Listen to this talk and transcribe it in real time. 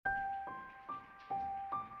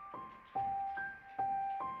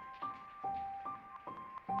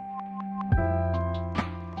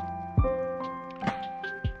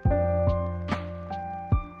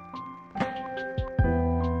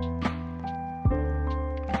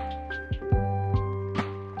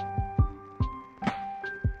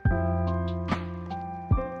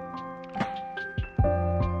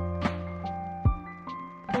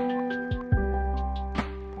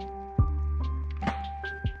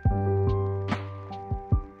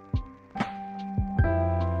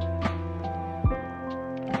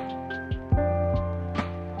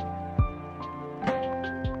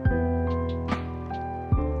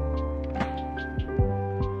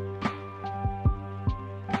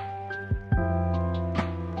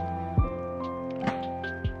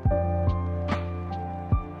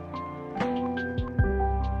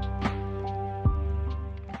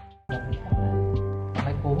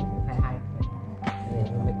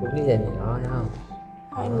Cuốn như vậy nhỏ thấy không?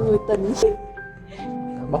 Hai người tình.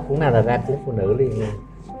 Bóc cuốn nào là ra cuốn phụ nữ liền nè.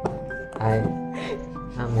 Đây.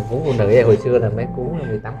 Mình cuốn phụ nữ vậy hồi xưa là mấy cuốn là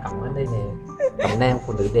 18 cộng ở đây nè. Cộng nam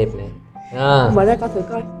phụ nữ đẹp nè. Mở ra coi thử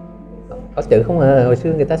coi. Có chữ không à, hồi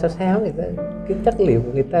xưa người ta sáo người ta cái chất liệu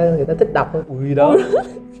của người ta thích đọc thôi. Ui đó.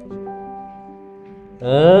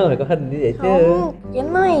 Mày có hình như vậy chứ. Không, cái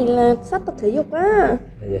này là sách tập thể dục á.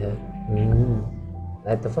 Vậy hả?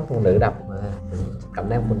 Đây tôi phát phụ nữ đọc mà. Cộng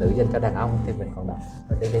nam phụ nữ dành cho đàn ông thì mình còn đọc.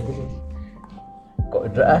 Ở đây tiếp đi. Cội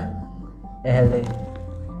rỡ Ellie.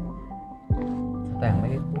 Toàn mấy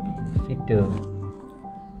cái cuốn phi trường.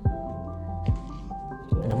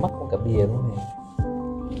 Nó mất con cả bìa luôn nè.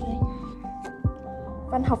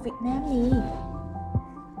 Văn học Việt Nam nè.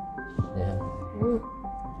 Yeah.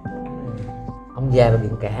 Ông già và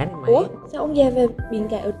biển cả này mày. Ủa? Sao ông già về biển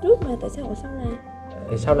cả ở trước mà tại sao ở sau này?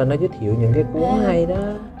 Thì sau là nó giới thiệu những cái cuốn hay đó.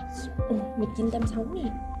 1986 nè.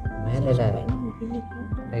 Má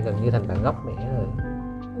đây gần như thành bản gốc mẹ rồi.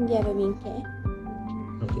 Ông già và biển cả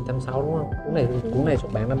 1986 đúng không? Cuốn này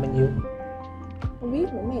xuất bản năm bao nhiêu? Không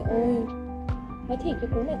biết nữa mẹ ơi. Nói thiệt cái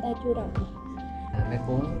cuốn này ta chưa đọc. Mấy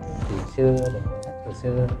cuốn thì xưa,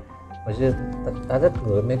 hồi xưa ta rất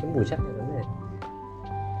ngửi mấy cái mùi sách này lắm này.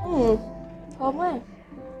 Thơm quá.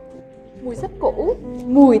 Mùi sách cũ,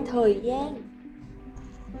 mùi thời gian.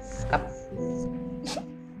 Cấp.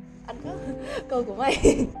 Anh có câu của mày.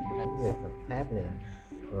 Đánh về Phật Pháp nè.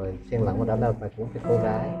 Rồi xen lẫn vào đó là bài cuốn về cô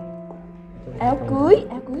gái. Áo cưới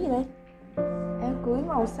gì đây? Áo cưới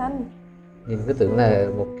màu xanh. Nhìn cứ tưởng là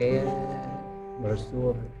một cái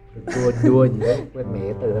đua gì đó quên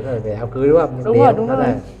mẹ từ đó rồi về áo cưới đúng không? Đúng rồi.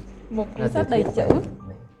 Là một cuốn sách đầy chữ.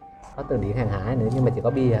 Có từ điển hàng hải nữa nhưng mà chỉ có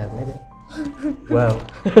bia mấy đứa. Wow.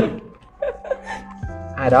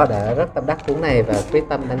 Ai đó đã rất tâm đắc cuốn này và quyết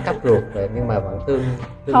tâm đánh cắp ruột rồi nhưng mà vẫn thương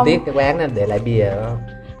tiếc cái quán nên để lại bìa không?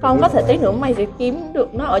 Không có thể tí nữa mày sẽ kiếm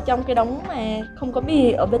được nó ở trong cái đống mà không có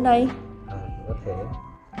bìa ở bên đây. Có thể.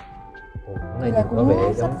 Này là cuốn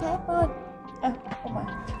sách khác thôi. Không phải.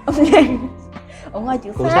 Ông này ở ngoài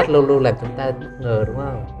chữ cuốn sách. Sách luôn luôn làm chúng ta bất ngờ đúng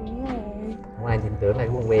không? Đúng rồi. Ngoài nhìn tưởng là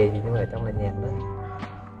quần què gì nhưng mà trong là nhạc đó.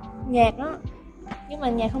 Nhạc đó. Nhưng mà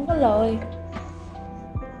nhạc không có lời.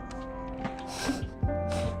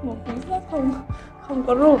 Một cuốn sách không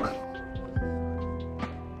có ruột.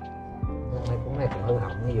 Mấy cuốn này cũng hư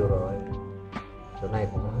hỏng nhiều rồi. Chỗ này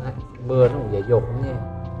cũng mưa nó cũng dễ dột lắm nha.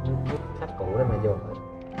 Nước sách cũ đây mà dột.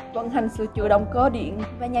 Vận hành sửa chữa động cơ điện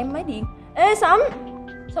và nháy máy điện. Ê Sấm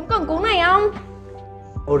cần cuốn này không?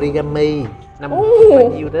 Origami năm bao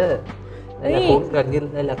nhiêu đó. Đây là cuốn gần như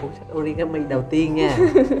đây là cuốn sách origami đầu tiên nha.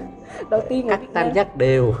 Đầu tiên cắt tam giác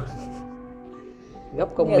đều. Góc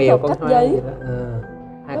con mèo con hoa gì đó.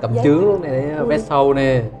 Hai cầm chướng luôn này, vét sâu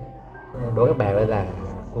nè. Đố các bạn đây là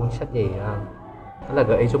cuốn sách gì không? Đó là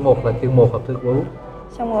gợi ý số 1 là chương 1 hộp thư cũ.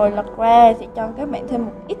 Xong rồi lật qua sẽ cho các bạn thêm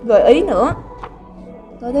một ít gợi ý nữa.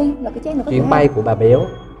 Rồi đi, là cái trang nữa có Chuyến bay của bà béo.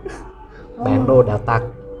 Bản đồ đạo tặc.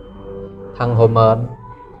 Thần hồi mệnh.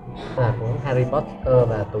 Là cuốn Harry Potter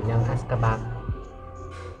và tù nhân Azkaban.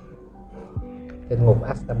 Trên ngục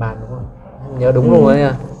Azkaban đúng không? Nhớ đúng luôn rồi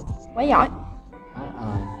nha. Quá giỏi.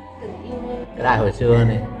 Cái đài hồi xưa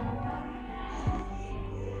này.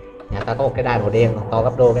 Nhà ta có một cái đài màu đen còn to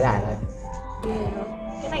gấp đôi cái đài này.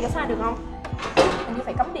 Cái này có xài được không? Hình như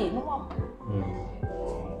phải cắm điện đúng không?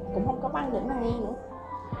 Cũng không có băng để mà nghe nữa.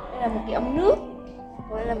 Đây là một cái ống nước.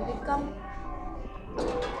 Còn đây là một cái câm.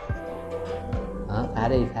 Đó, phá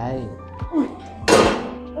đi.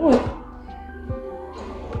 Ui.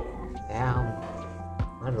 Thấy không?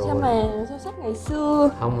 Nói rồi. Sao mà sao sách ngày xưa?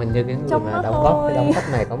 Không, hình như cái người trong mà đóng góp cái đóng góp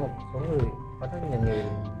này có một số người, có rất nhiều người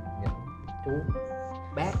những chú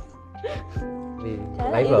bác vì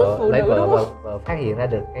lấy vợ và phát hiện ra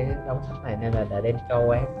được cái đống sách này nên là đã đem cho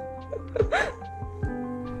quán.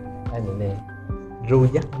 Đây nè, ru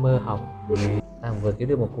giấc mơ học. Vừa kiếm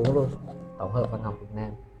được một cuốn luôn, tổng hợp văn học Việt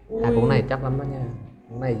Nam. Hai cuốn này chắc lắm đó nha.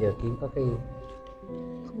 Cuốn này giờ kiếm có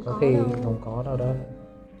khi không có đâu đó.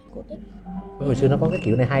 Hồi xưa nó có cái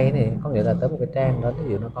kiểu này hay này, có nghĩa là tới một cái trang đó,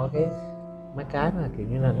 ví dụ nó có cái mấy cái mà kiểu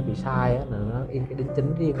như là nó bị sai á, là nó in cái đính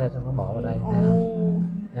chính riêng ra xong nó bỏ vào đây.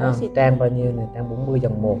 Thấy không? Trang bao nhiêu này, trang 40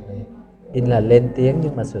 dòng 1 này, in là lên tiếng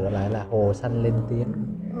nhưng mà sửa lại là hồ xanh lên tiếng.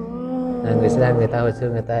 Người ta hồi xưa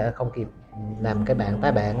người ta không kịp làm cái bản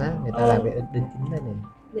tái bản á, người ta làm cái đính chính đây này.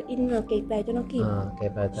 Để in rồi kẹp vào cho nó kịp.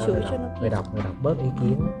 Kẹp vào cho người đọc bớt ý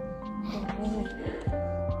kiến.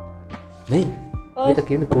 Đi. Biết ta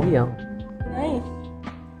kiếm được cuốn gì không? Đây.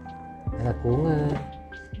 Đây là cuốn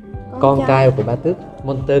Con trai của Bá Tước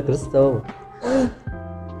Monte Cristo.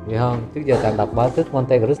 Hiểu không? Trước giờ toàn đọc Bá Tước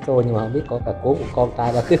Monte Cristo nhưng mà không biết có cả cuốn của Con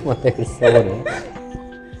trai Bá Tước Monte Cristo nữa.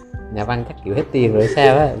 Nhà văn chắc kiểu hết tiền rồi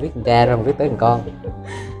sao á, viết con cha rồi không viết tới thằng con.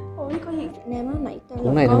 Ôi có gì Việt Nam á, nãy tao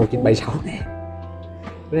Cuốn này năm 1976 nè.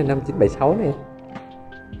 Cuốn này năm 1976 nè.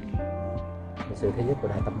 Lịch sử thế giới của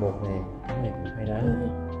Đại tập 1 nè. Cuốn này cũng hay đó.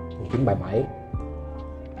 1977.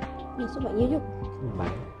 Nhà số 7 giáo dục. 7.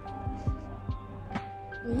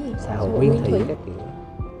 Cái gì? Xã hội Số nguyên Nguyên thủy Thủy. các kiểu.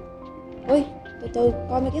 Ôi, từ từ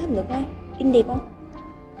coi mấy cái hình được coi. In đẹp không?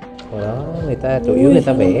 Hồi đó người ta chủ yếu người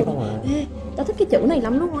ta vẽ không à. Ê, tao thích cái chữ này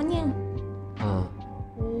lắm luôn á nha. À.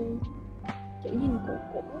 Chữ nhìn cổ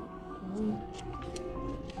cổ.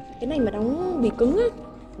 Cái này mà đóng bìa cứng á,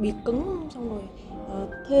 bìa cứng xong rồi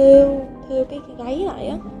thêu cái gáy lại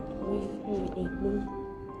á. Ôi, đẹp luôn.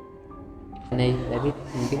 Đây, để biết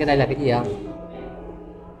cái đây là cái gì không?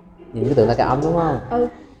 Nhìn cái tưởng là cái ống đúng không? Ừ.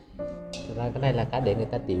 Thực ra cái này là cái để người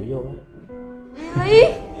ta tiểu vô á.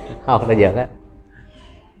 Really? Không, là giỡn á.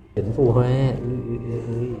 Đỉnh phù hoa.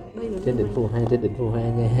 Trên đỉnh phù hoa, trên đỉnh phù hoa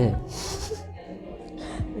nha.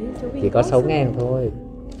 Chỉ có 6.000 thôi.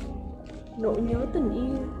 Nỗi nhớ tình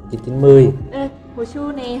yêu. 990. Ê, hồi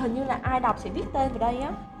xưa nè, hình như là ai đọc sẽ viết tên vào đây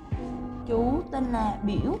á. Chú tên là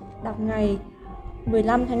Biểu, đọc ngày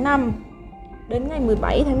 15 tháng 5 đến ngày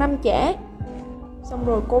 17 tháng 5 trẻ. Xong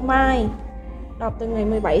rồi cô Mai đọc từ ngày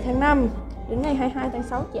 17 tháng 5 đến ngày 22 tháng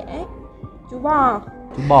 6 trẻ. Chú Bò.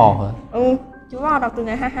 Chú bò hả? Ừ, chú Bò đọc từ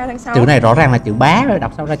ngày 22 tháng 6. Chữ này rõ ràng là chữ bá rồi,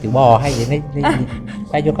 đọc sao ra chữ bò hay vậy đi.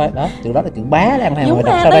 Khoai vô coi đó, chữ đó là chữ bá đang hàng rồi,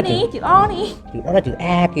 đọc sao ra chữ O nè. chữ đó là chữ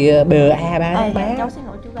A kìa, B A bá bá. Cháu xin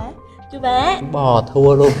lỗi chú Bá. Chú Bá. Chú bò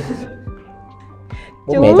thua luôn.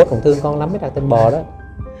 Bố mẹ chắc còn thương con lắm mới đặt tên bò đó.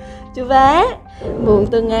 Chú Bá mượn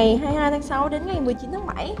từ ngày 22 tháng 6 đến ngày 19 tháng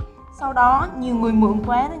 7. Sau đó nhiều người mượn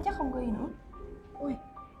quá nên chắc không ghi nữa. Ui,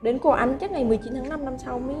 đến cô Ánh chắc ngày 19 tháng 5 năm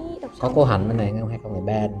sau mới đọc xong. Có cô Hạnh bên này năm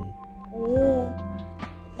 2013 này. Ồ,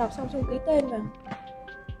 đọc xong ký tên vào.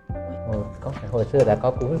 Có phải hồi xưa đã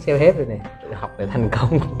có cuốn self-help rồi nè, tự học để thành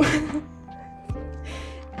công.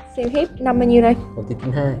 Self-help năm bao nhiêu đây?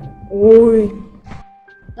 1992. Ui,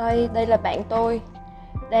 đây là bạn tôi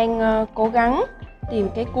đang cố gắng tìm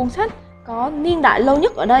cái cuốn sách có niên đại lâu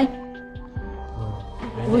nhất ở đây.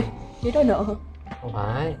 Ui, giấy đòi nợ hả? Không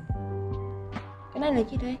phải. Cái này là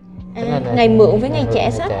gì đây? Là ngày mượn với ngày trả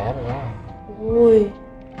sách. Trả rồi đó. Ui,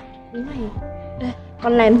 cái này. Ê,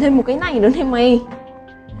 còn làm thêm một cái này nữa thêm mày.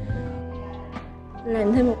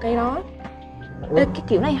 Làm thêm một cái đó. Ê, cái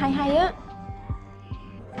kiểu này hay hay á.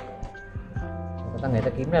 Ta nghĩ ta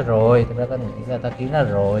kiếm ra rồi, thực ra ta nghĩ là ta kiếm ra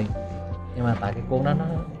rồi. Nhưng mà tại cái cuốn đó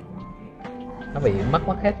nó bị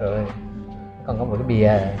mất hết rồi. Còn có một cái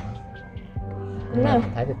bìa. Nhưng mà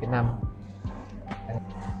thấy được cái năm.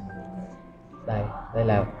 Đây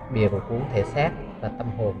là bìa của cuốn Thể xác và tâm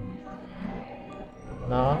hồn.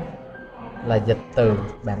 Nó là dịch từ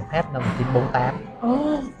bản Pháp năm 1948.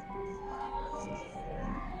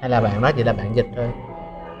 Hay là bạn nói chỉ là bạn dịch thôi.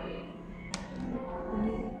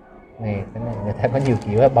 Nè, cái này người ta có nhiều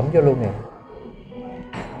kiểu bấm vô luôn nè.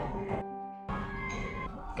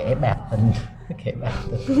 Kẻ bạc tình. Kẻ bạc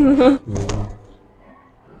tình.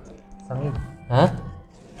 Sao nghe? Hả?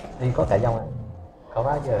 Đi có cả dòng ạ. Có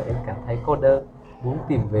bao giờ em cảm thấy cô đơn, muốn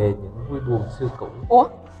tìm về những vui buồn xưa cũ? Ủa?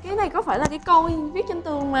 Cái này có phải là cái câu viết trên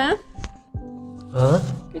tường mà? Hả?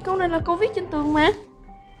 Cái câu này là câu viết trên tường mà.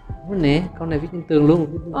 Đúng nè, câu này viết trên tường luôn.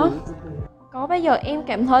 Có bao giờ em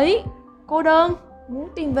cảm thấy cô đơn, muốn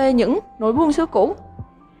tìm về những nỗi buồn xưa cũ?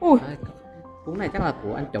 Ui, cuốn này chắc là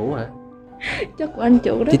của anh chủ hả? chắc của anh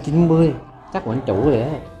chủ đó. 90, chắc của anh chủ rồi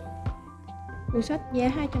á. Cuốn sách giá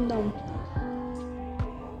 200 đồng.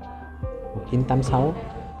 1986,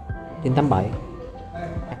 1987.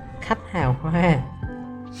 Khách hào hoa.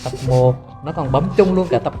 Tập 1, nó còn bấm chung luôn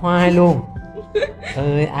cả tập 2 luôn.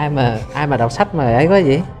 Ơi, ai mà đọc sách mà ấy quá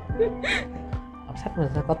vậy? Đọc sách mà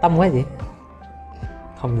sao có tâm quá vậy?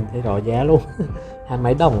 Không nhìn thấy rõ giá luôn. 20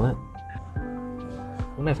 mấy đồng á.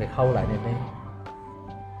 Cuốn này phải khâu lại này đây.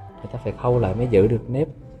 Người ta phải khâu lại mới giữ được nếp.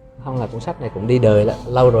 Không là cuốn sách này cũng đi đời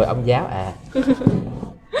lâu rồi ông giáo à.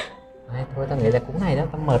 Thôi tao nghĩ là cuốn này đó,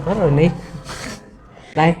 tao mệt hết rồi đi.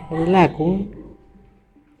 Đây là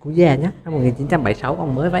cuốn già nhất năm 1976,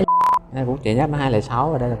 ông mới váy. Đây cuốn trẻ nhất năm 2006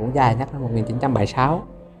 và đây là cuốn dài nhất năm 1976.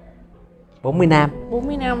 40 năm.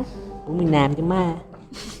 40 năm. 40 năm chứ ma.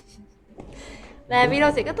 Và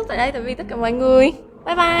video sẽ kết thúc tại đây, tạm biệt tất cả mọi người.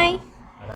 Bye bye.